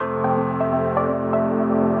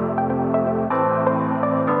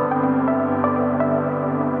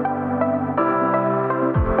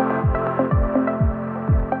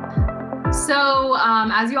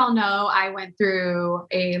as you all know, I went through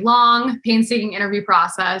a long, painstaking interview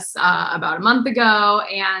process about a month ago.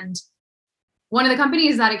 And one of the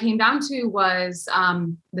companies that it came down to was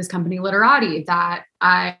this company, Literati, that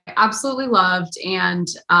I absolutely loved. And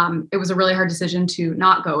it was a really hard decision to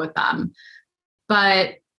not go with them.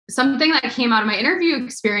 But something that came out of my interview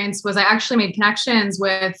experience was I actually made connections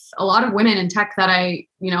with a lot of women in tech that I,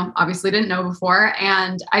 obviously didn't know before.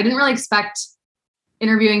 And I didn't really expect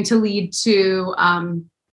interviewing to lead to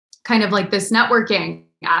kind of like this networking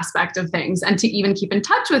aspect of things and to even keep in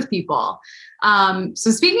touch with people.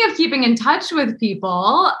 So speaking of keeping in touch with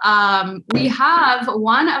people, we have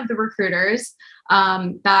one of the recruiters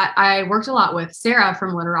that I worked a lot with, Sarah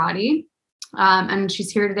from Literati. And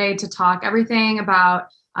she's here today to talk everything about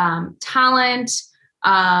talent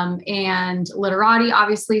and Literati,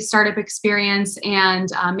 obviously startup experience, and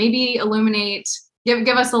maybe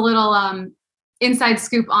give us a little inside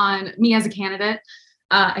scoop on me as a candidate.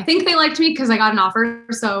 I think they liked me because I got an offer,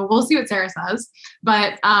 so we'll see what Sarah says.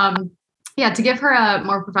 But to give her a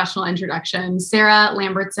more professional introduction, Sarah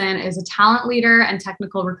Lambertson is a talent leader and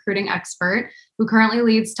technical recruiting expert who currently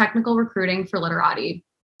leads technical recruiting for Literati.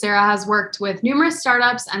 Sarah has worked with numerous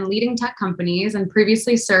startups and leading tech companies and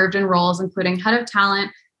previously served in roles including head of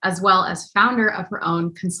talent, as well as founder of her own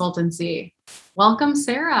consultancy. Welcome,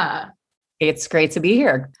 Sarah. It's great to be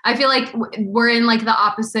here. I feel like we're in like the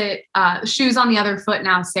opposite shoes on the other foot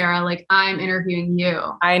now, Sarah. Like I'm interviewing you.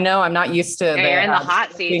 I know. I'm not used to you're in the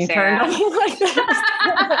hot seat, Sarah. Like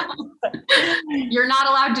You're not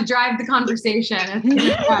allowed to drive the conversation.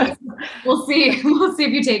 We'll see. We'll see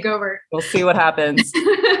if you take over. We'll see what happens.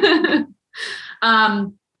 I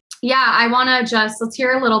want to let's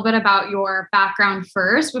hear a little bit about your background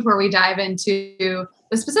first before we dive into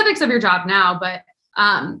the specifics of your job now. But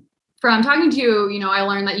from talking to you, I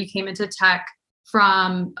learned that you came into tech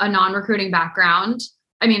from a non-recruiting background.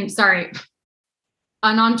 A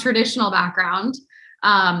non-traditional background.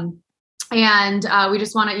 And we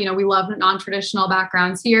just want to, we love non-traditional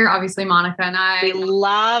backgrounds here. Obviously, Monica and I. We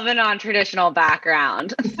love a non-traditional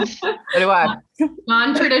background. So do I.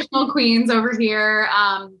 Non-traditional queens over here.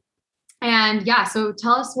 So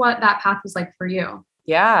tell us what that path was like for you.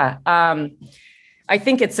 Yeah. I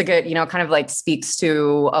think it's a good, kind of like speaks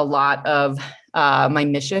to a lot of my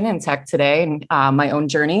mission in tech today and my own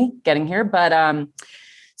journey getting here. But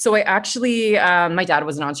so I actually, my dad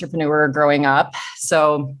was an entrepreneur growing up.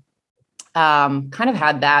 So kind of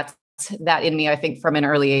had that in me, I think from an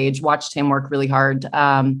early age, watched him work really hard.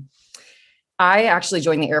 I actually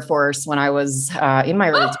joined the Air Force when I was in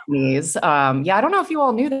my early 20s. I don't know if you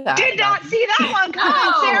all knew that. Did not see that one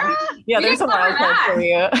coming, Sarah. Yeah, there's a wild card for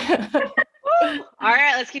you. All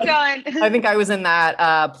right, let's keep going. I think I was in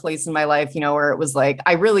that place in my life, where it was like,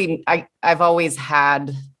 I've always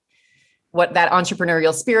had what that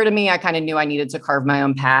entrepreneurial spirit in me. I kind of knew I needed to carve my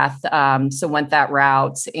own path. So went that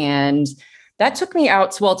route, and that took me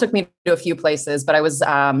it took me to a few places, but I was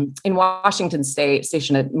in Washington State,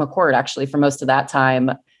 stationed at McCord actually for most of that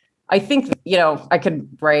time. I think, I could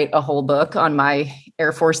write a whole book on my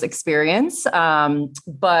Air Force experience.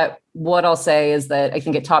 But what I'll say is that I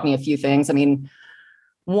think it taught me a few things. I mean,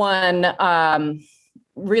 one,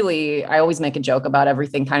 really, I always make a joke about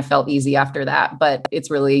everything kind of felt easy after that, but it's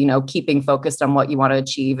really, keeping focused on what you want to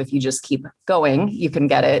achieve. If you just keep going, you can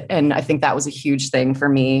get it. And I think that was a huge thing for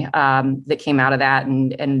me that came out of that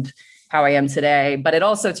and how I am today. But it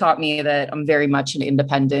also taught me that I'm very much an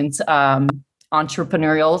independent,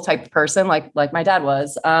 entrepreneurial type person, like my dad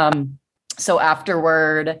was. So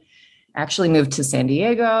afterward, actually moved to San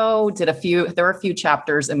Diego, there were a few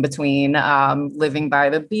chapters in between, living by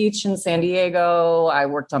the beach in San Diego. I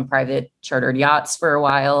worked on private chartered yachts for a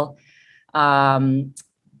while.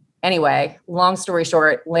 Anyway, long story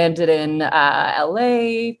short, landed in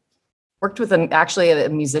LA, worked with actually a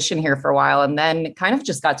musician here for a while, and then kind of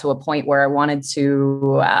just got to a point where I wanted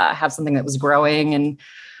to have something that was growing and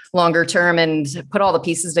longer term, and put all the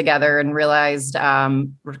pieces together and realized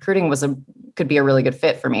recruiting could be a really good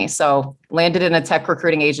fit for me. So landed in a tech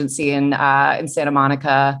recruiting agency in Santa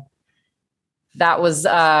Monica. That was,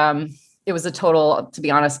 it was a total, to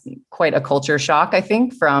be honest, quite a culture shock, I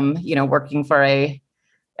think, from, working for in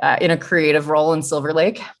a creative role in Silver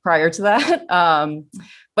Lake prior to that.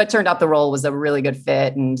 But turned out the role was a really good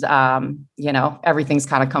fit. And, everything's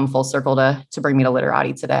kind of come full circle to bring me to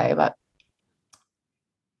Literati today. But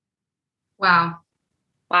Wow.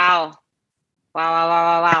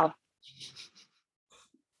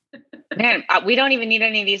 Man, we don't even need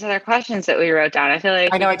any of these other questions that we wrote down. I feel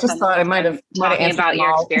like I know. I just thought I might have talking about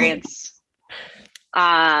your experience.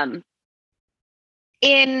 When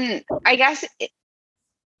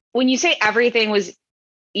you say everything was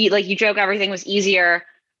like you joke everything was easier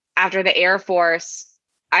after the Air Force.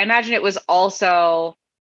 I imagine it was also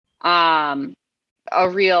a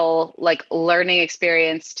real like learning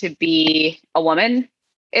experience to be a woman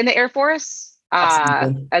in the Air Force,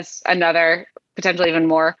 as another potentially even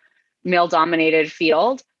more male dominated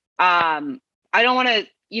field. I don't want to,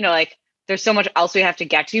 like there's so much else we have to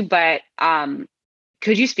get to, but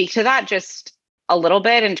could you speak to that just a little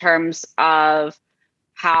bit in terms of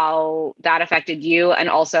how that affected you, and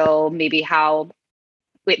also maybe how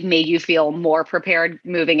it made you feel more prepared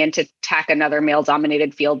moving into tech, another male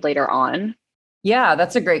dominated field later on? Yeah,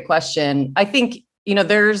 that's a great question. I think,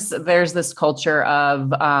 there's this culture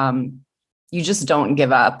of you just don't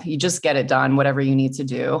give up. You just get it done, whatever you need to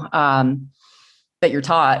do, that you're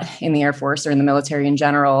taught in the Air Force or in the military in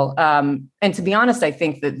general. And to be honest, I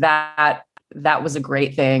think that was a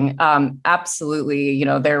great thing. Absolutely.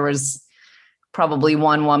 There was probably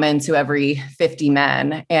one woman to every 50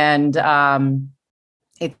 men. And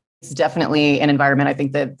it's definitely an environment, I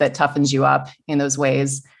think, that toughens you up in those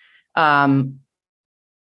ways.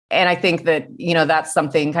 And I think that, that's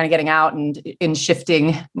something kind of getting out and in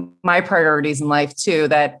shifting my priorities in life too,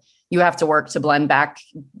 that you have to work to blend back,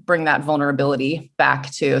 bring that vulnerability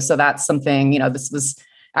back too. So that's something, this was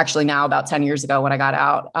actually now about 10 years ago when I got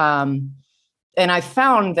out. And I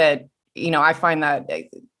found that, I find that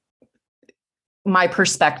my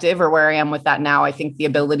perspective, or where I am with that now, I think the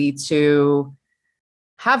ability to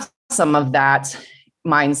have some of that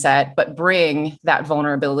mindset, but bring that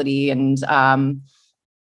vulnerability and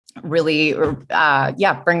really,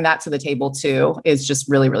 bring that to the table too, is just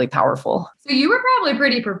really, really powerful. So you were probably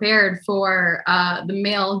pretty prepared for the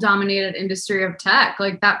male dominated industry of tech.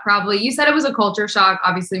 Like that probably, you said it was a culture shock,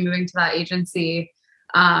 obviously moving to that agency.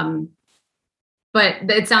 But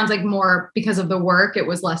it sounds like more because of the work, it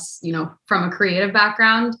was less, from a creative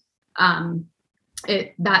background.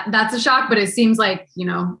 That's a shock, but it seems like,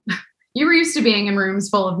 you were used to being in rooms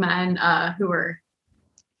full of men who were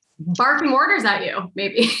barking orders at you,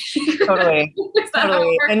 maybe. Totally.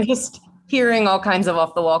 And just hearing all kinds of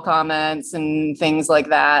off the wall comments and things like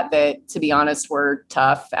that, to be honest, were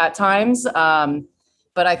tough at times. But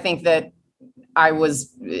I think that I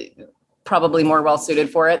was probably more well suited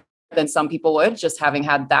for it than some people would, just having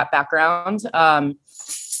had that background.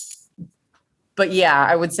 But yeah,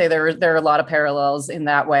 I would say there are a lot of parallels in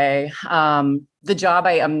that way. The job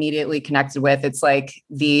I immediately connected with, it's like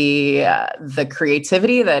the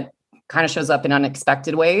creativity that kind of shows up in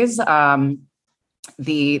unexpected ways.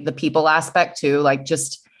 The people aspect too, like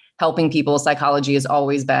just helping people. Psychology has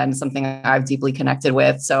always been something I've deeply connected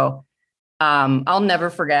with. So I'll never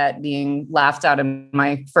forget being laughed at in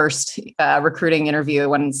my first recruiting interview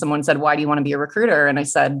when someone said, "Why do you want to be a recruiter?" And I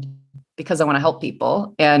said, "Because I want to help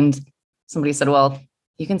people." And somebody said, "Well,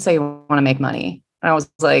 you can say you want to make money." And I was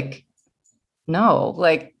like, no,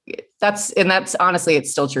 like that's honestly, it's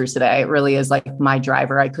still true today. It really is like my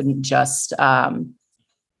driver. I couldn't just, I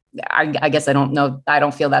guess I don't know. I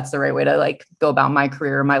don't feel that's the right way to like go about my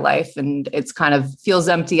career or my life. And it's kind of feels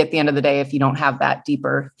empty at the end of the day if you don't have that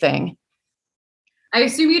deeper thing. I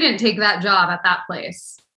assume you didn't take that job at that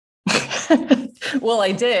place. Well,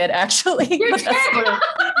 I did actually.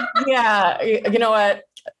 Yeah. You know what?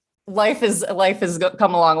 Life has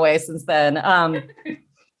come a long way since then.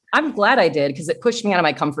 I'm glad I did, because it pushed me out of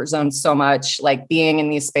my comfort zone so much, like being in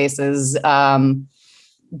these spaces,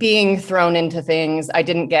 being thrown into things. I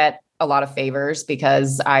didn't get a lot of favors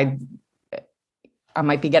because I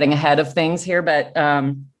might be getting ahead of things here, but,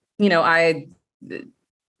 I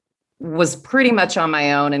was pretty much on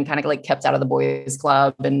my own and kind of like kept out of the boys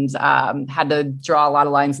club and had to draw a lot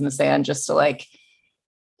of lines in the sand just to like,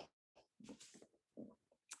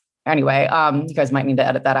 anyway, you guys might need to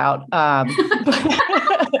edit that out.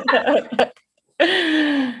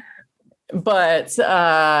 But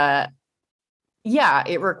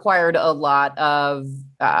it required a lot of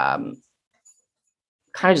kind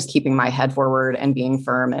of just keeping my head forward and being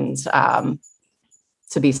firm and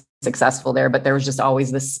to be successful there. But there was just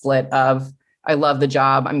always this split of, I love the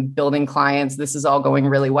job, I'm building clients, this is all going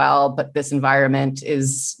really well, but this environment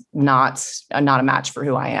is not a match for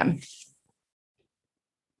who I am.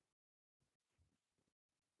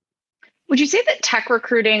 Would you say that tech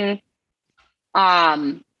recruiting,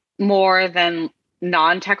 more than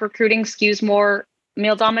non-tech recruiting, skews more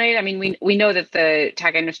male dominated? I mean, we know that the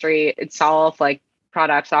tech industry itself, like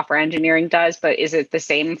product software engineering does, but is it the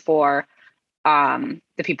same for the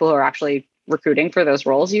people who are actually recruiting for those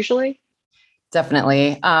roles usually?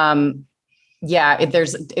 Definitely.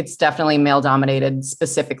 It's definitely male dominated,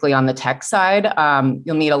 specifically on the tech side.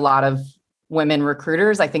 You'll meet a lot of women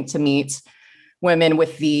recruiters. I think to meet women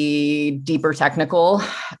with the deeper technical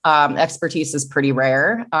expertise is pretty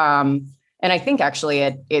rare. And I think actually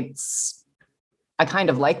I kind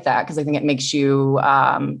of like that because I think it makes you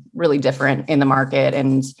really different in the market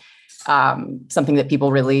and something that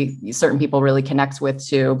certain people really connect with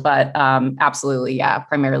too. But absolutely, yeah,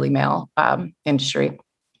 primarily male industry.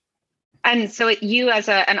 And so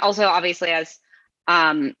and also obviously as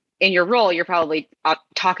in your role, you're probably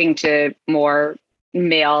talking to more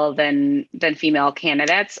male than female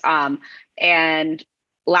candidates. And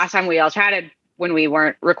last time we all chatted when we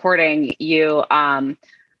weren't recording, you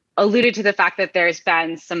alluded to the fact that there's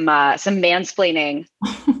been some mansplaining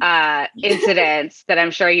incidents that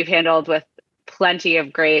I'm sure you've handled with plenty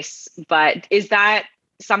of grace. But is that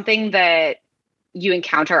something that you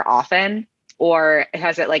encounter often, or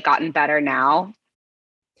has it like gotten better now?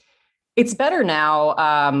 It's better now.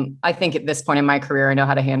 I think at this point in my career, I know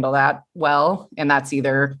how to handle that well. And that's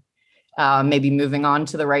either maybe moving on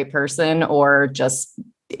to the right person or just,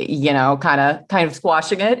 kind of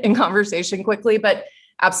squashing it in conversation quickly. But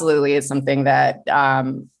absolutely, it's something that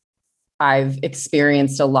I've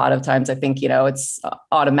experienced a lot of times. I think, it's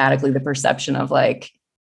automatically the perception of like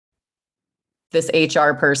this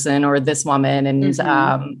HR person or this woman. And,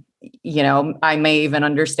 I may even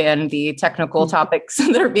understand the technical topics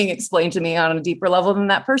that are being explained to me on a deeper level than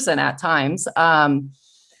that person at times.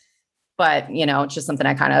 But, it's just something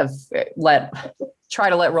I kind of try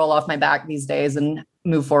to let roll off my back these days and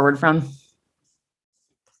move forward from.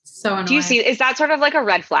 So annoying. Do you see, is that sort of like a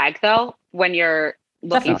red flag though, when you're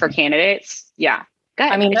looking for candidates? Yeah.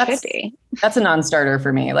 Good. I mean, that's a non-starter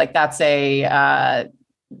for me. Like that's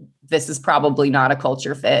this is probably not a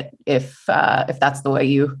culture fit if that's the way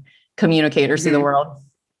you communicate or see the world.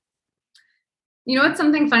 You know, it's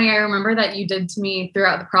something funny I remember that you did to me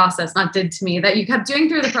throughout the process, not did to me, that you kept doing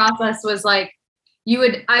through the process was like,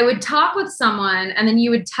 I would talk with someone and then you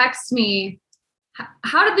would text me,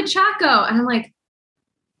 how did the chat go? And I'm like,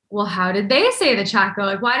 well, how did they say the chat go?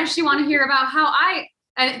 Like, why does she want to hear about how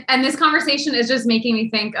and this conversation is just making me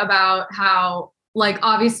think about how, like,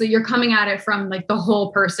 obviously you're coming at it from like the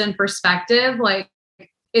whole person perspective. Like,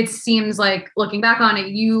 it seems like looking back on it,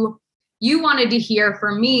 you wanted to hear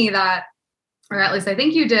from me that, or at least I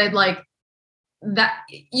think you did, like that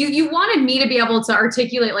you wanted me to be able to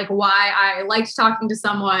articulate like why I liked talking to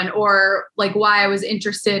someone or like why I was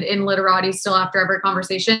interested in Literati still after every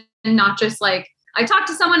conversation, and not just like I talked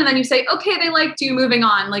to someone and then you say, okay, they liked you, moving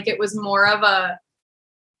on. Like it was more of a,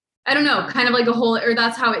 I don't know, kind of like a whole, or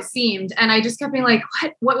that's how it seemed. And I just kept being like,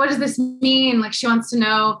 what does this mean? Like she wants to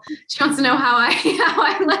know how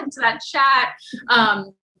I liked that chat.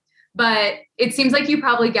 But it seems like you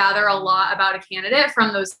probably gather a lot about a candidate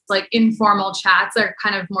from those like informal chats that are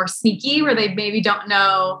kind of more sneaky, where they maybe don't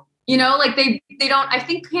know, like they don't, I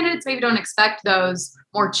think candidates maybe don't expect those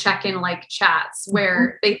more check-in like chats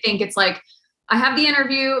where they think it's like, I have the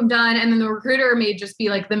interview, I'm done. And then the recruiter may just be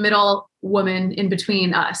like the middle woman in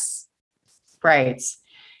between us. Right.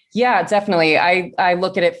 Yeah, definitely. I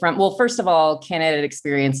look at it from, well, first of all, candidate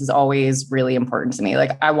experience is always really important to me.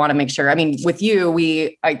 Like I want to make sure, I mean, with you,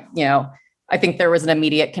 I think there was an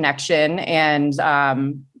immediate connection and,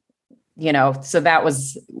 so that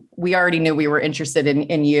was, we already knew we were interested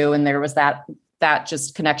in you. And there was that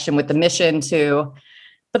just connection with the mission too.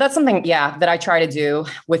 But that's something, that I try to do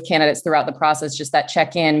with candidates throughout the process, just that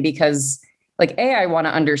check-in, because like, I want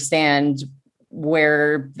to understand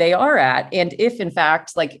where they are at. And if in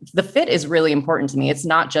fact, like the fit is really important to me, it's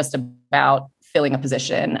not just about filling a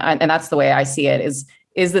position. And that's the way I see it is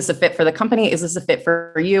this a fit for the company? Is this a fit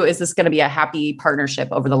for you? Is this going to be a happy partnership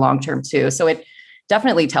over the long term too? So it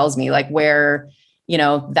definitely tells me like where,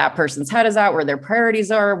 that person's head is at, where their priorities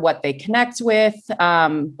are, what they connect with.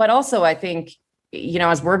 But also I think,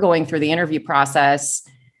 as we're going through the interview process,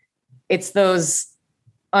 it's those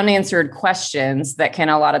unanswered questions that can,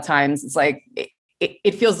 a lot of times it's like,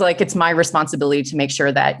 it feels like it's my responsibility to make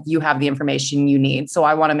sure that you have the information you need. So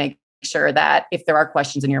I want to make sure that if there are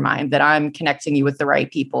questions in your mind, that I'm connecting you with the right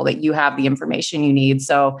people, that you have the information you need.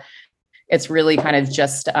 So it's really kind of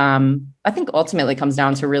just, I think ultimately comes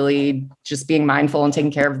down to really just being mindful and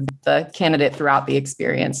taking care of the candidate throughout the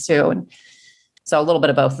experience too. And so a little bit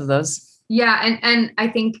of both of those. Yeah. And I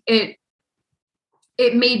think it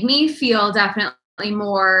made me feel definitely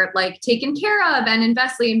more like taken care of and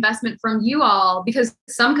investment from you all, because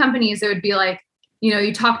some companies, it would be like,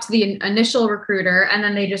 you talk to the initial recruiter and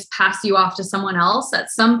then they just pass you off to someone else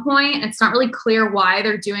at some point. It's not really clear why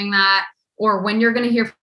they're doing that or when you're going to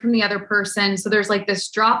hear from the other person. So there's like this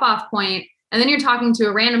drop off point, and then you're talking to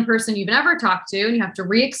a random person you've never talked to and you have to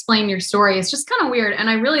re-explain your story. It's just kind of weird. And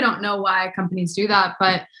I really don't know why companies do that,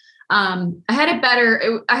 but I had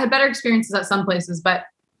better experiences at some places, but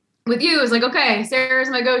with you, it was like, okay, Sarah's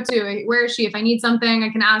my go-to. Where is she? If I need something, I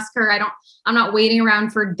can ask her. I'm not waiting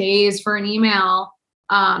around for days for an email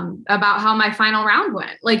about how my final round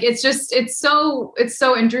went. Like, it's so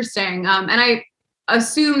interesting. And I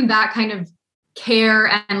assume that kind of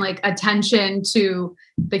care and like attention to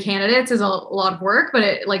the candidates is a lot of work, but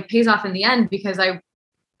it like pays off in the end, because I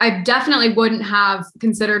definitely wouldn't have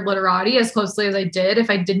considered Literati as closely as I did if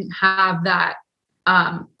I didn't have that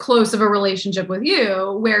close of a relationship with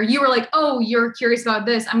you, where you were like, oh, you're curious about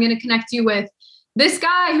this, I'm going to connect you with this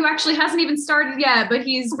guy who actually hasn't even started yet, but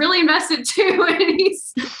he's really invested too. And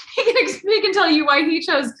he can tell you why he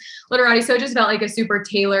chose Literati. So it just felt like a super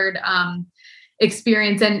tailored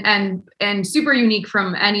experience and super unique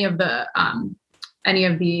from any of the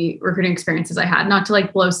recruiting experiences I had. Not to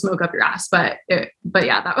like blow smoke up your ass, but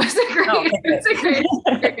yeah, that was a great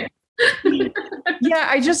experience. Yeah,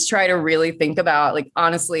 I just try to really think about, like,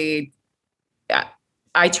 honestly,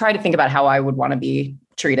 I try to think about how I would want to be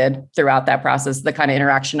treated throughout that process, the kind of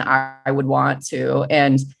interaction I would want to.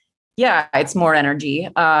 And yeah, it's more energy.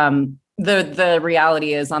 The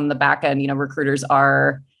reality is, on the back end, recruiters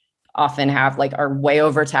are way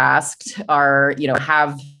overtasked,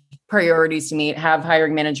 have priorities to meet, have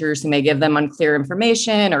hiring managers who may give them unclear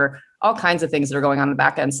information or all kinds of things that are going on in the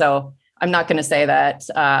back end. So I'm not going to say that,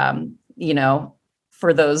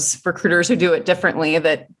 for those recruiters who do it differently,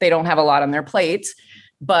 that they don't have a lot on their plate.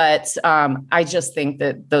 But I just think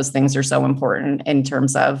that those things are so important in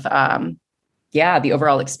terms of, the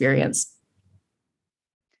overall experience.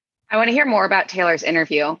 I want to hear more about Taylor's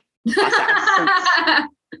interview process.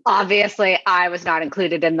 Obviously, I was not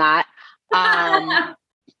included in that.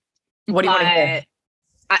 What do you want to hear?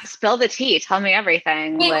 Spill the tea. Tell me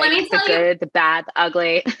everything. Wait, like, let me tell the good, the bad, the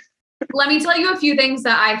ugly. Let me tell you a few things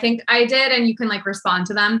that I think I did, and you can like respond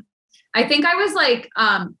to them. I think I was like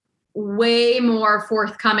way more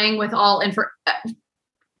forthcoming with all info.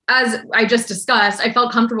 As I just discussed, I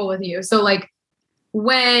felt comfortable with you. So like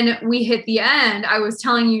when we hit the end, I was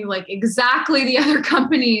telling you like exactly the other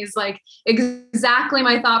companies, like exactly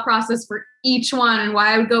my thought process for each one and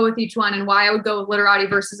why I would go with each one and why I would go with Literati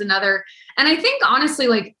versus another. And I think honestly,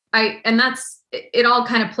 like it all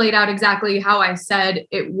kind of played out exactly how I said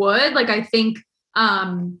it would. Like, I think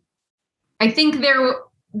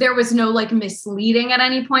there was no like misleading at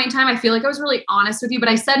any point in time. I feel like I was really honest with you, but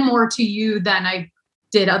I said more to you than I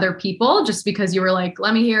did other people, just because you were like,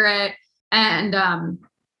 let me hear it. And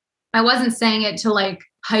I wasn't saying it to like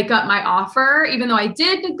hike up my offer, even though I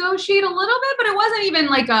did negotiate a little bit, but it wasn't even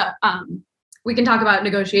like we can talk about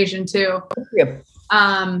negotiation too. Yep.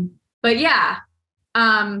 But yeah.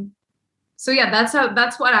 So yeah, that's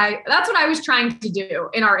what I was trying to do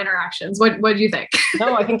in our interactions. What do you think?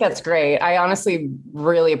 No, I think that's great. I honestly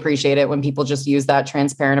really appreciate it when people just use that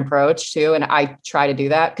transparent approach too. And I try to do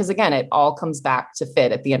that because, again, it all comes back to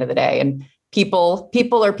fit at the end of the day. And people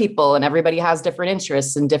are people, and everybody has different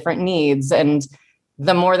interests and different needs. And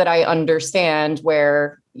the more that I understand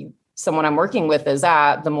where someone I'm working with is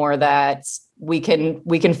at, the more that we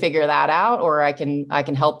can figure that out, or I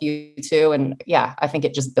can help you too. And yeah, I think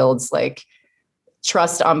it just builds like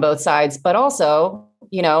trust on both sides. But also,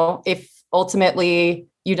 if ultimately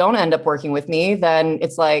you don't end up working with me, then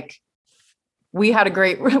it's like we had a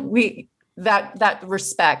great that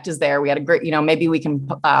respect is there. We had a great, maybe we can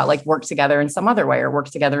like work together in some other way or work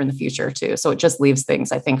together in the future too. So it just leaves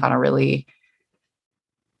things, I think,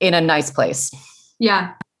 in a nice place.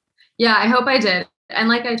 Yeah. Yeah. I hope I did. And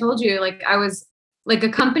like I told you, like I was like a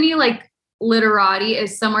company like Literati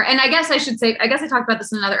is somewhere. And I guess I talked about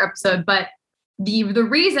this in another episode, but the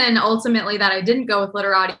reason ultimately that I didn't go with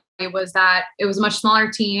Literati was that it was a much smaller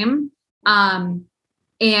team.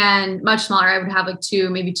 And much smaller. I would have like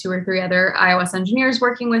maybe two or three other iOS engineers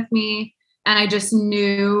working with me. And I just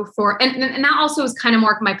knew and that also was kind of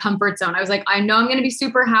more my comfort zone. I was like, I know I'm going to be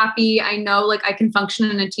super happy. I know like I can function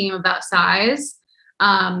in a team of that size.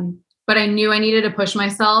 But I knew I needed to push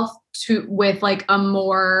myself with like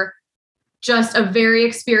just a very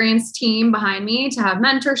experienced team behind me to have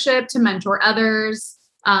mentorship, to mentor others.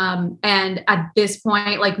 And at this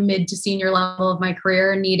point, like mid to senior level of my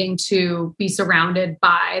career, needing to be surrounded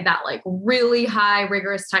by that like really high,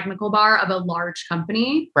 rigorous technical bar of a large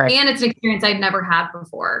company. Right. And it's an experience I'd never had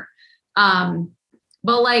before.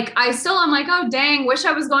 But like, I'm like, oh, dang, wish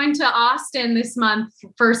I was going to Austin this month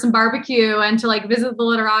for some barbecue and to like visit the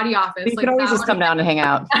Literati office. You can always just come down and hang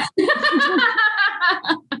out.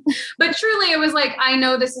 But truly, it was like, I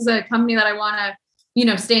know this is a company that I want to,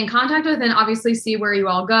 stay in contact with and obviously see where you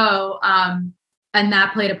all go. And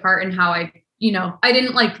that played a part in how I I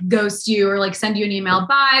didn't like ghost you or like send you an email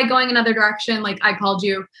by going another direction. Like I called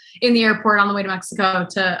you in the airport on the way to Mexico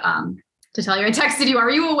to tell you. I texted you, are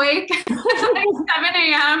you awake? Like 7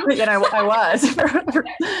 a.m. And I was.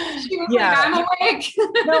 She was like, I'm awake.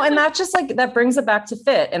 No, and that just like, that brings it back to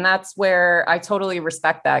fit. And that's where I totally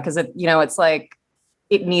respect that. Cause it's like,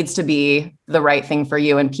 it needs to be the right thing for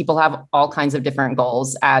you. And people have all kinds of different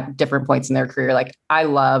goals at different points in their career. Like I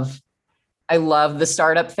love the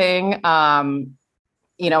startup thing. I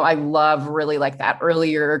love really like that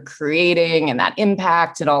earlier creating and that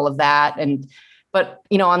impact and all of that. But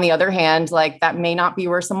on the other hand, like that may not be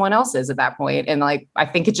where someone else is at that point. And like, I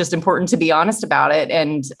think it's just important to be honest about it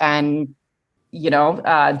and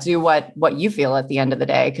do what you feel at the end of the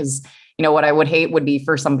day. Cause what I would hate would be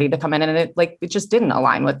for somebody to come in and it just didn't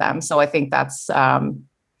align with them. So I think that's,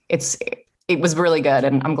 it was really good.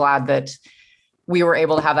 And I'm glad that we were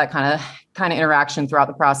able to have that kind of interaction throughout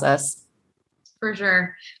the process. For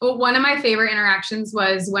sure. Well, one of my favorite interactions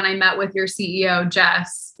was when I met with your CEO,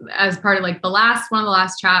 Jess, as part of like one of the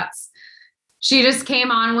last chats. She just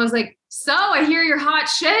came on and was like, so I hear you're hot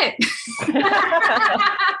shit.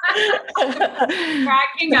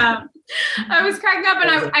 Cracking up. I was cracking up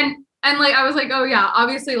and like, I was like, oh yeah,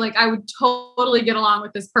 obviously like I would totally get along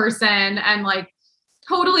with this person and like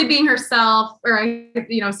totally being herself, or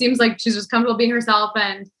seems like she's just comfortable being herself.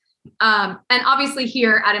 And obviously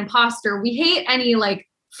here at Imposter, we hate any like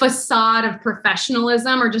facade of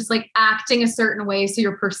professionalism or just like acting a certain way so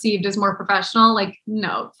you're perceived as more professional. Like,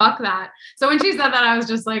 no, fuck that. So when she said that, I was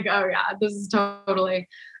just like, oh yeah, this is totally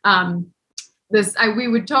we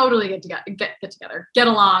would totally get together, get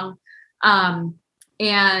along.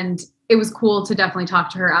 And it was cool to definitely talk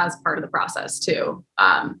to her as part of the process too.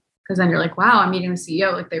 Because then you're like, wow, I'm meeting the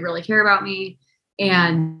CEO. Like they really care about me.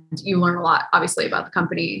 And you learn a lot, obviously, about the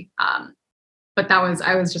company. But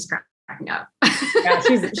I was just cracking up. Yeah,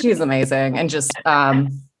 she's amazing. And just,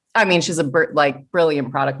 she's a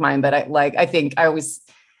brilliant product mind, but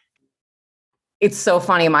it's so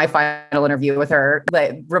funny. My final interview with her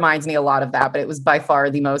that reminds me a lot of that, but it was by far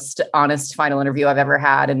the most honest final interview I've ever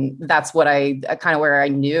had. And that's what where I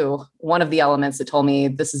knew one of the elements that told me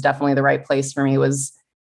this is definitely the right place for me was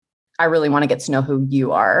I really want to get to know who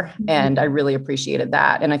you are. Mm-hmm. And I really appreciated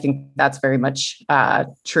that. And I think that's very much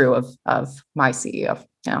true of my CEO.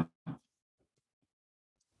 Yeah.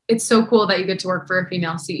 It's so cool that you get to work for a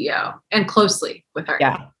female CEO and closely with her.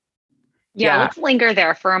 Yeah. Let's linger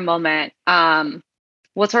there for a moment.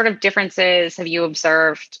 What sort of differences have you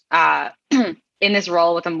observed in this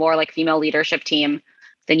role with a more like female leadership team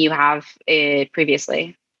than you have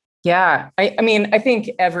previously? Yeah. I think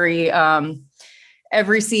every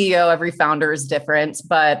CEO, every founder is different,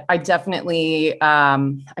 but I definitely, I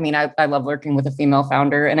love working with a female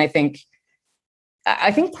founder. And I think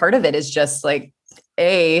part of it is just like,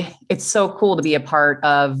 it's so cool to be a part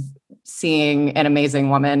of seeing an amazing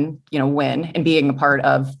woman, win and being a part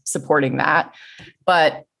of supporting that.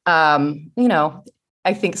 But,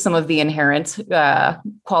 I think some of the inherent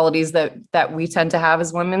qualities that we tend to have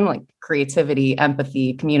as women, like creativity,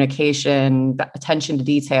 empathy, communication, attention to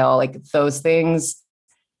detail, like those things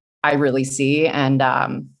I really see. And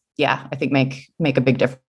I think make a big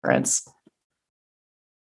difference.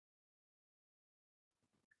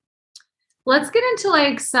 Let's get into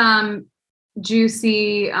like some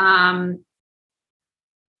juicy,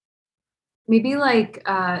 maybe like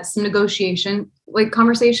some negotiation, like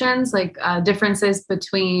conversations, like differences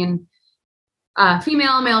between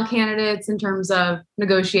female and male candidates in terms of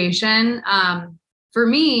negotiation. For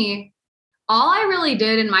me, all I really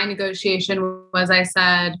did in my negotiation was I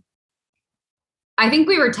said, I think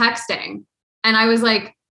we were texting and I was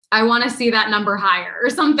like, I want to see that number higher or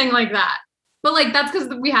something like that. But like, that's because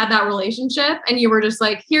we had that relationship and you were just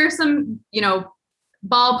like, here's some,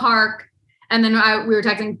 ballpark. And then we were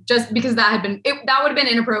texting just because that would have been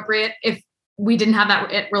inappropriate if we didn't have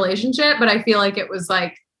that relationship. But I feel like it was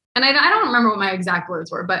like, and I don't remember what my exact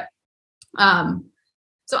words were, but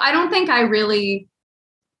so I don't think I really,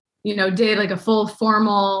 did like a full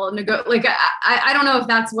formal I don't know if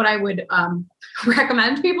that's what I would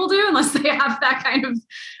recommend people do unless they have that kind of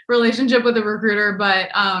relationship with a recruiter. But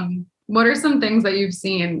what are some things that you've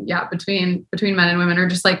seen, between men and women, or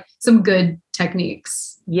just like some good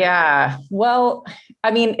techniques? Yeah. Well,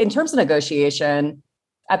 in terms of negotiation,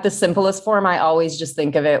 at the simplest form, I always just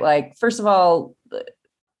think of it like, first of all,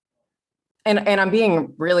 and I'm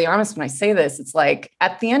being really honest when I say this, it's like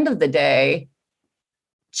at the end of the day,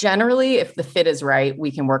 generally, if the fit is right, we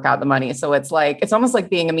can work out the money. So it's like, it's almost like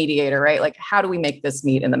being a mediator, right? Like, how do we make this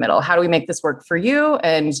meet in the middle? How do we make this work for you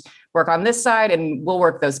and work on this side? And we'll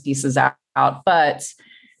work those pieces out. But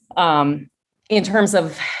in terms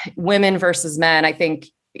of women versus men, I think,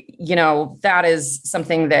 that is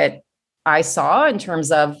something that I saw in terms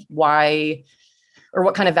of why, or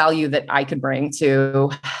what kind of value that I could bring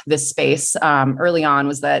to this space early on,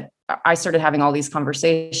 was that I started having all these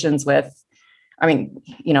conversations with,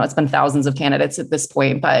 it's been thousands of candidates at this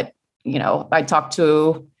point, but, I talked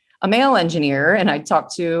to a male engineer and I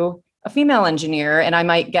talked to a female engineer, and I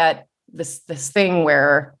might get this thing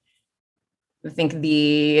where I think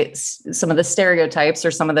some of the stereotypes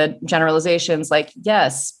or some of the generalizations, like,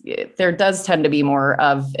 yes, there does tend to be more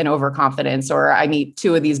of an overconfidence, or I meet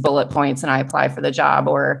 2 of these bullet points and I apply for the job,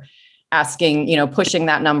 or asking, pushing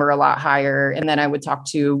that number a lot higher. And then I would talk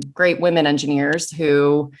to great women engineers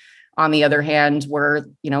who, on the other hand, were,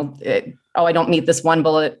 I don't meet this one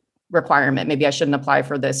bullet requirement. Maybe I shouldn't apply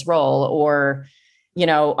for this role, or,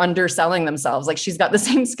 underselling themselves. Like, she's got the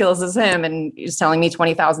same skills as him and he's telling me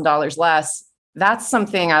 $20,000 less. That's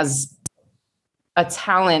something as a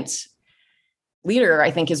talent leader, I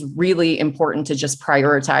think, is really important to just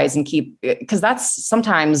prioritize and keep, because that's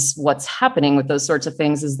sometimes what's happening with those sorts of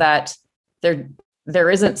things, is that there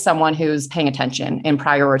isn't someone who's paying attention and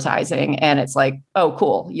prioritizing. And it's like, oh,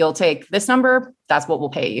 cool, you'll take this number, that's what we'll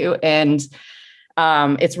pay you. And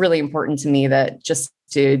it's really important to me that just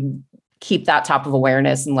to keep that top of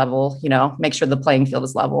awareness and level, make sure the playing field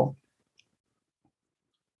is level.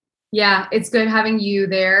 Yeah, it's good having you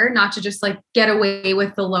there, not to just like get away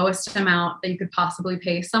with the lowest amount that you could possibly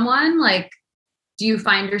pay someone. Like, do you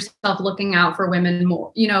find yourself looking out for women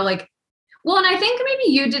more? And I think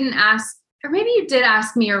maybe you didn't ask, or maybe you did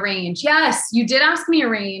ask me a range. Yes, you did ask me a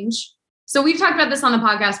range. So we've talked about this on the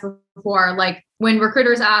podcast before, like when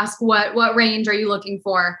recruiters ask, what range are you looking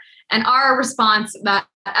for? And our response that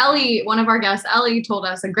Ellie, one of our guests, Ellie, told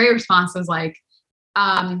us, a great response was like,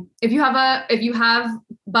 if you have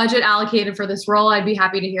budget allocated for this role, I'd be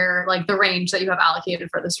happy to hear like the range that you have allocated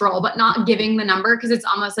for this role, but not giving the number, because it's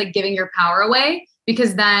almost like giving your power away,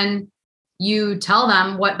 because then you tell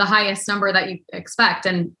them what the highest number that you expect.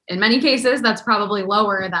 And in many cases, that's probably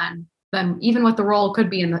lower than even what the role could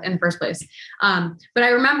be in the first place. But I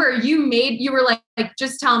remember you were like,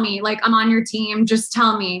 just tell me, like, I'm on your team, just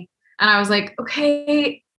tell me. And I was like,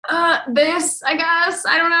 okay, this, I guess,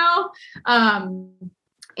 I don't know.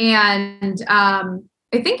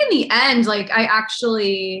 I think in the end, like,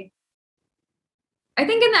 actually,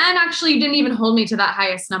 you didn't even hold me to that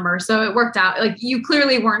highest number. So it worked out. Like, you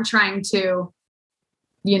clearly weren't trying to,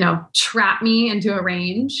 trap me into a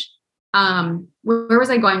range. Where was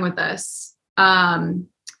I going with this?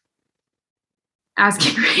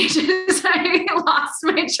 Asking ranges. I lost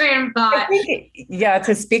my train of thought.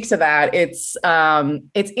 To speak to that,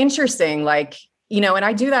 it's interesting. Like, and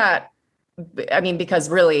I do that. Because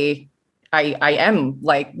really, I am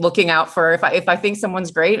like looking out for, if I think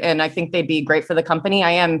someone's great and I think they'd be great for the company,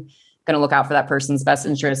 I am going to look out for that person's best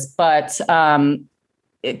interest. But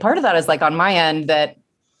part of that is like on my end that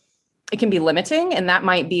it can be limiting. And that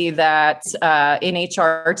might be that an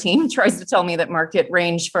HR team tries to tell me that market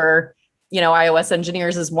range for, iOS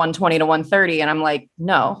engineers is 120 to 130. And I'm like,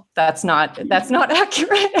 no, that's not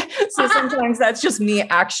accurate. So sometimes that's just me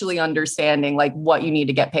actually understanding like what you need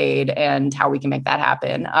to get paid and how we can make that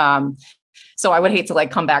happen. So I would hate to like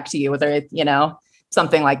come back to you with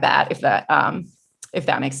something like that, if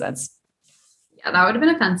that makes sense. Yeah, that would have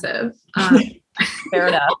been offensive. Fair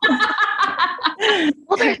enough.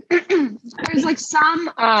 Well, there's like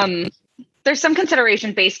there's some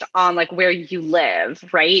consideration based on like where you live,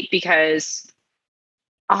 right? Because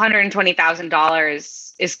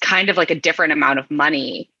 $120,000 is kind of like a different amount of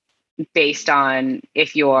money based on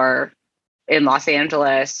if you're in Los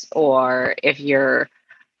Angeles or if you're,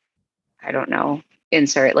 I don't know,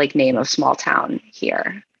 insert like name of small town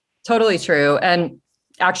here. Totally true. And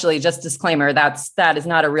actually, just disclaimer, that is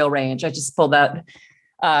not a real range. I just pulled that.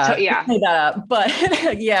 Made that up.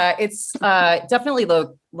 But yeah, it's definitely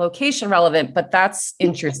location relevant, but that's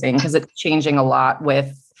interesting because it's changing a lot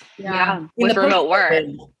with with remote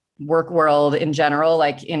work world in general.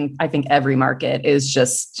 Like in, I think every market is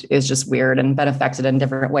just weird and been affected in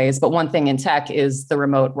different ways. But one thing in tech is the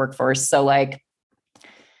remote workforce. So like,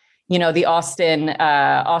 the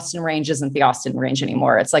Austin range isn't the Austin range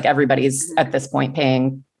anymore. It's like everybody's at this point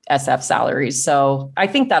paying SF salaries. So I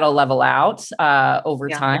think that'll level out over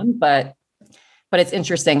time, but it's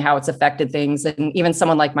interesting how it's affected things. And even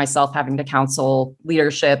someone like myself having to counsel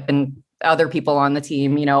leadership and other people on the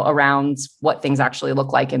team, around what things actually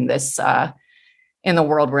look like in this, in the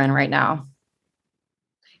world we're in right now.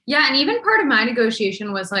 Yeah. And even part of my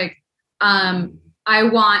negotiation was like, I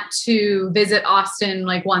want to visit Austin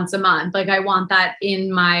like once a month. Like I want that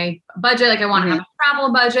in my budget. Like I want to have a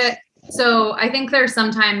travel budget. So I think there's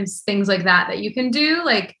sometimes things like that you can do,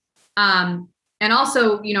 like, and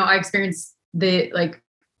also, I experienced the like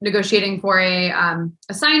negotiating for a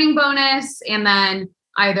signing bonus, and then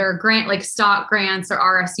either grant, like stock grants or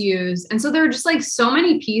RSUs. And so there are just like so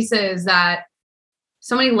many pieces,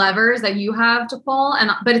 so many levers that you have to pull.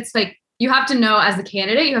 But it's like, you have to know, as a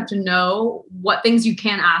candidate, you have to know what things you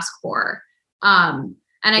can ask for. And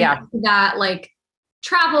I think that like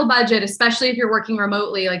travel budget, especially if you're working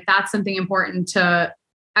remotely, like that's something important to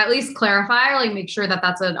at least clarify, or like make sure that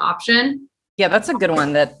that's an option. Yeah, that's a good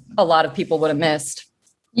one that a lot of people would have missed.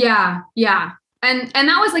 Yeah. Yeah. And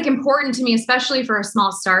that was like important to me, especially for a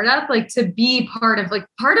small startup, like to be part of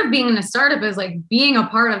being in a startup is like being a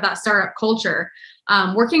part of that startup culture.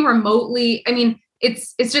 Working remotely, I mean,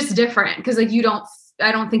 it's just different because like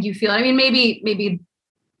I don't think you feel it. I mean, maybe,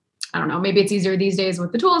 I don't know, maybe it's easier these days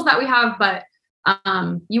with the tools that we have, but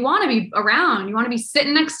you want to be around, you want to be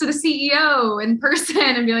sitting next to the CEO in person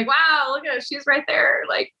and be like, wow, look at her, she's right there,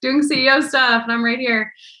 like doing CEO stuff, and I'm right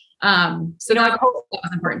here. So that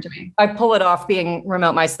was important to me. I pull it off being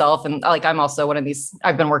remote myself. And like, I'm also one of these,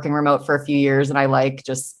 I've been working remote for a few years and I like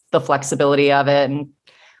just the flexibility of it. And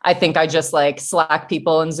I think I just like Slack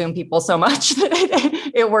people and Zoom people so much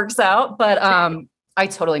that it works out. But I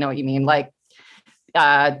totally know what you mean. Like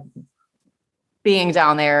being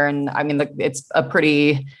down there, and I mean, it's a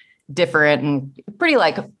pretty different and pretty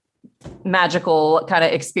like magical kind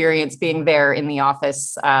of experience being there in the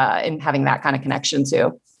office and having that kind of connection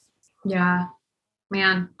too. Yeah,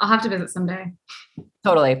 man, I'll have to visit someday.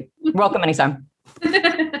 Totally. Welcome anytime.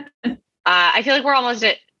 I feel like we're almost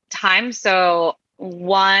at time. So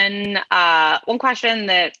one question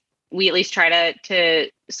that we at least try to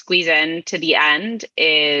squeeze in to the end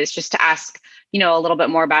is just to ask, a little bit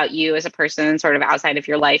more about you as a person, sort of outside of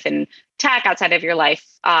your life in tech, outside of your life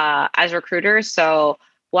as recruiters. So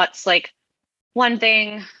what's like one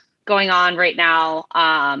thing going on right now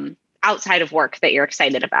outside of work that you're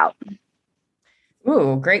excited about?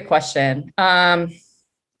 Ooh, great question. Let's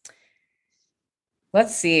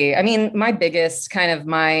see. I mean, my biggest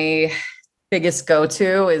go-to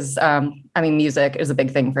is, music is a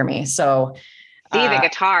big thing for me. So see the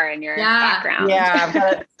guitar in your background. Yeah, I've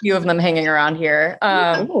got a few of them hanging around here.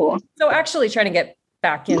 So actually trying to get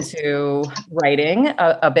back into writing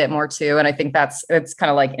a bit more too. And I think it's kind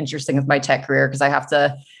of like interesting with my tech career because I have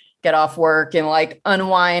to get off work and like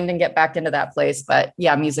unwind and get back into that place. But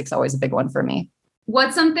yeah, music's always a big one for me.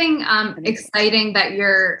 What's something exciting that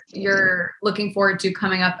you're looking forward to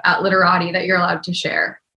coming up at Literati that you're allowed to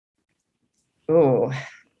share? Ooh,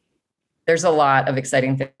 there's a lot of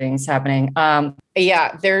exciting things happening. I'm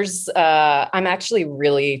actually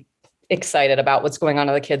really excited about what's going on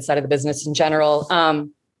the kids side of the business in general.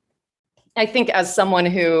 I think as someone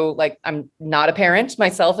who, like, I'm not a parent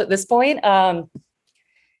myself at this point,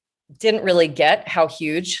 didn't really get how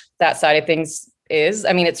huge that side of things is.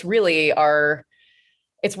 I mean, it's really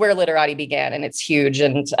it's where Literati began, and it's huge.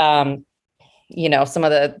 And, some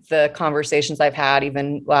of the conversations I've had,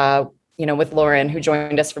 even, with Lauren, who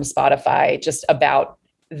joined us from Spotify, just about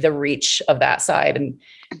the reach of that side and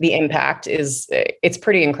the impact it's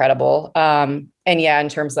pretty incredible. And yeah, in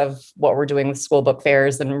terms of what we're doing with school book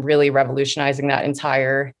fairs and really revolutionizing that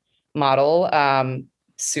entire model,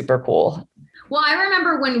 super cool. Well, I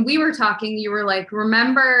remember when we were talking, you were like,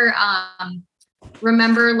 remember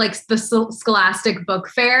like the Scholastic Book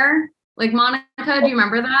Fair? Like, Monica, do you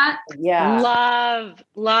remember that? Yeah.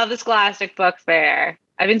 Love the Scholastic Book Fair.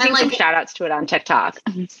 I've been seeing some shout outs to it on TikTok.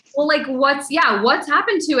 Well, like what's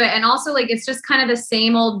happened to it? And also like, it's just kind of the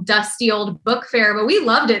same old dusty old book fair, but we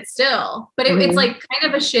loved it still, but it's like kind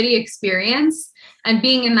of a shitty experience. And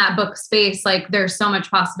being in that book space, like there's so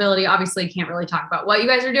much possibility. Obviously can't really talk about what you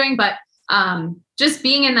guys are doing, but just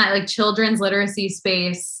being in that like children's literacy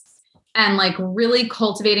space and like really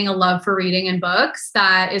cultivating a love for reading and books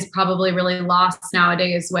that is probably really lost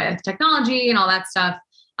nowadays with technology and all that stuff.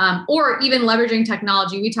 Or even leveraging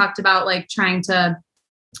technology. We talked about like trying to,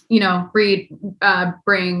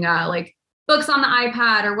 bring like books on the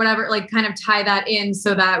iPad or whatever, like kind of tie that in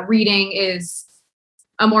so that reading is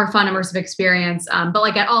a more fun, immersive experience. But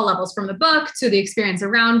like at all levels, from the book to the experience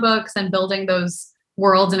around books and building those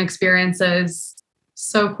worlds and experiences.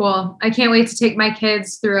 So cool. I can't wait to take my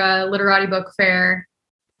kids through a Literati book fair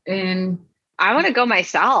I want to go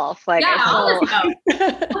myself. Like,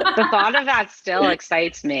 the thought of that still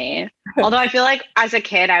excites me. Although I feel like as a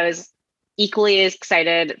kid, I was equally as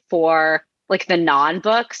excited for like the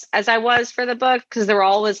non-books as I was for the book, because there were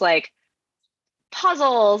always like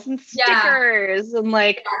puzzles and stickers. And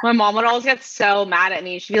like my mom would always get so mad at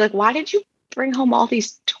me. She'd be like, why did you bring home all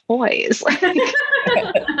these toys?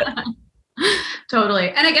 Totally.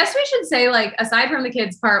 And I guess we should say, like, aside from the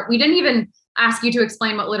kids part, we didn't even ask you to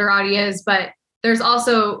explain what Literati is, but there's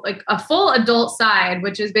also like a full adult side,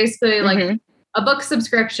 which is basically like a book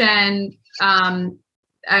subscription.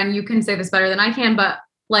 And you can say this better than I can, but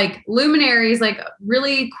like luminaries, like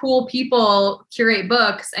really cool people curate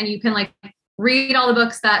books, and you can like read all the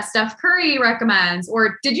books that Steph Curry recommends.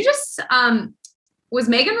 Or did you just, was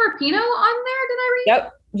Megan Rapinoe on there? Did I read?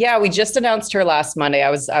 Yep. Yeah. We just announced her last Monday. I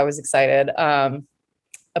was excited,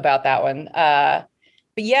 about that one.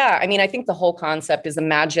 But yeah, I mean, I think the whole concept is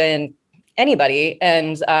imagine anybody.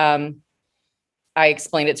 And, I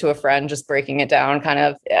explained it to a friend, just breaking it down kind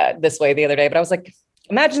of this way the other day, but I was like,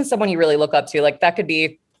 imagine someone you really look up to, like that could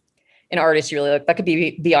be an artist you really like, that could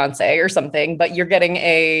be Beyonce or something, but you're getting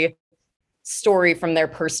a story from their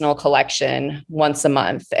personal collection once a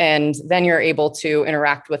month. And then you're able to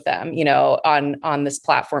interact with them, you know, on this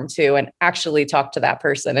platform too, and actually talk to that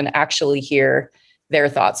person and actually hear their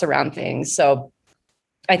thoughts around things. So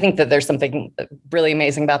I think that there's something really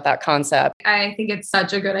amazing about that concept. I think it's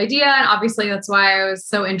such a good idea. And obviously that's why I was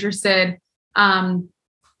so interested.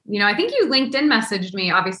 You know, I think you LinkedIn messaged me,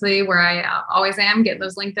 obviously, where I always am, getting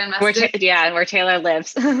those LinkedIn messages. Where Taylor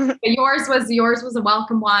lives. yours was a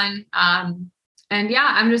welcome one. And yeah,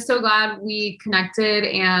 I'm just so glad we connected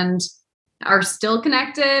and are still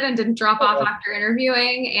connected and didn't drop off after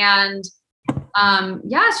interviewing. And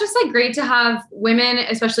yeah, it's just like great to have women,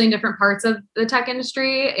 especially in different parts of the tech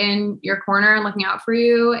industry, in your corner and looking out for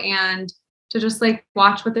you, and to just like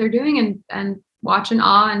watch what they're doing and watch in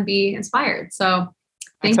awe and be inspired. So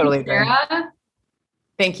thank you, Sarah.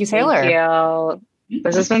 Thank you, Taylor. Thank you.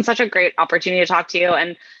 This has been such a great opportunity to talk to you.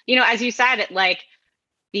 And, you know, as you said, like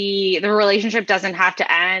the relationship doesn't have to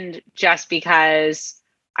end just because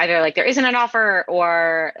either like there isn't an offer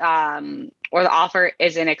or the offer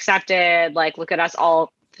isn't accepted. Like, look at us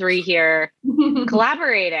all three here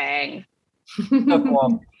collaborating. So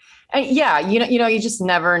cool. And yeah, you know, you just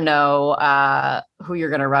never know who you're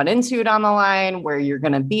going to run into down the line, where you're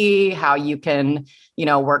going to be, how you can, you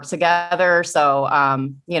know, work together. So,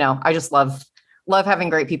 you know, I just love having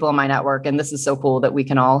great people in my network. And this is so cool that we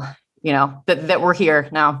can all, you know, that we're here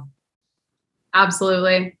now.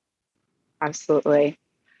 Absolutely.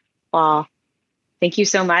 Well, thank you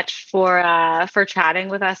so much for chatting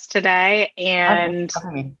with us today, and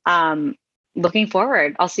looking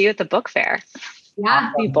forward. I'll see you at the book fair.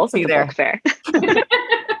 Yeah. See you both at the book fair.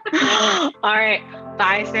 All right.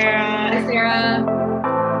 Bye, Sarah. Bye, Sarah.